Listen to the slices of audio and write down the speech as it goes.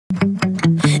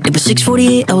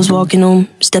6:48, I was walking home,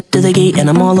 stepped to the gate and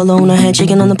I'm all alone. I had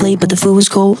chicken on the plate but the food was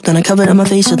cold. Then I covered up my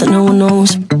face so that no one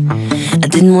knows. I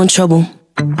didn't want trouble,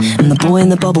 I'm the boy in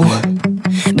the bubble.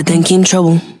 But then came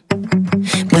trouble.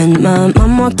 When my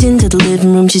mom walked into the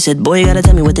living room, she said, boy, you gotta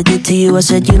tell me what they did to you. I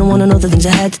said, you don't wanna know the things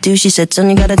I had to do. She said, son,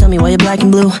 you gotta tell me why you're black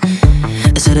and blue.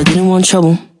 I said, I didn't want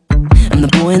trouble, I'm the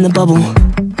boy in the bubble.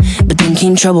 But then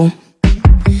came trouble.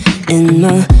 And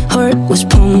my heart was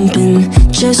pumping,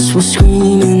 chest was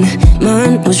screaming,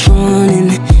 mind was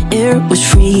running, air was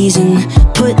freezing.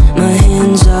 Put my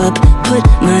hands up, put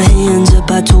my hands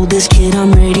up. I told this kid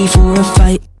I'm ready for a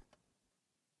fight.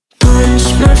 Punch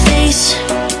my face,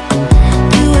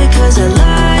 do it cause I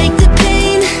like the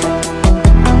pain.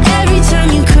 Every time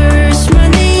you curse my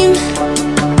name,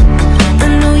 I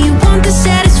know you want the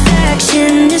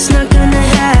satisfaction. It's not gonna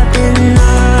happen.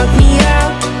 Knock me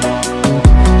out,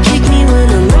 kick me when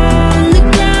I'm on the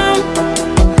ground.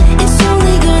 It's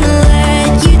only gonna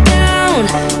let you down.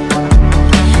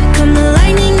 Come the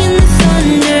lightning and the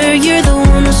thunder, you're the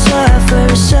one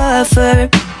who'll suffer.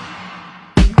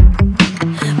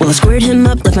 Well, I squared him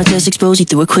up, left my chest exposed. He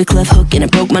threw a quick left hook and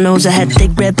it broke my nose. I had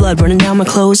thick red blood running down my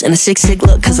clothes and a sick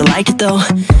look, cause I like it though.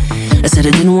 I said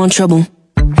I didn't want trouble,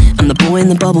 I'm the boy in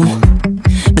the bubble.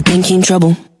 But then came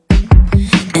trouble.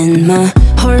 And my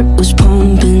heart was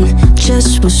pumping,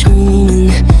 chest was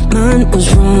screaming, mind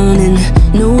was running,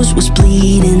 nose was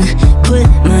bleeding. Put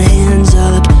my hands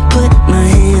up, put my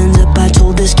hands up. I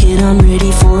told this kid I'm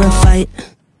ready for a fight.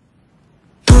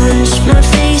 Punch my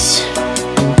face,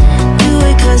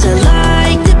 cause I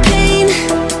like the pain.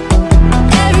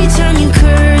 Every time you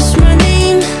curse my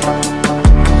name,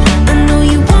 I know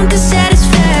you want the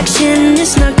satisfaction.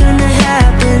 It's not gonna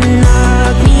happen.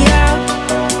 Knock me out,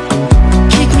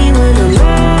 kick me when I'm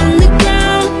on the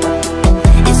ground.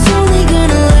 It's only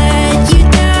gonna let you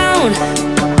down.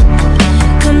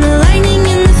 Come the lightning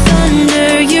and the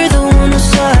thunder, you're the one who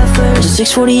suffers. At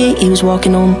 6:48, he was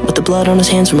walking home with the blood on his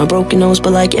hands from a broken nose.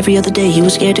 But like every other day, he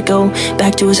was scared to go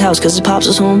back to his house cause his pops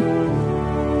was home,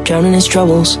 drowning his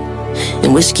troubles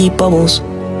in whiskey bubbles,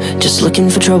 just looking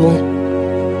for trouble.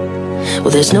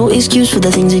 Well, there's no excuse for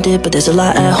the things he did, but there's a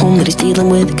lot at home that he's dealing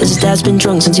with, cause his dad's been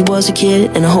drunk since he was a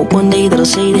kid. And I hope one day that I'll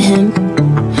say to him,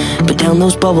 put down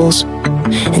those bubbles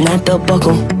and that belt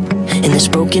buckle in this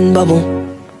broken bubble.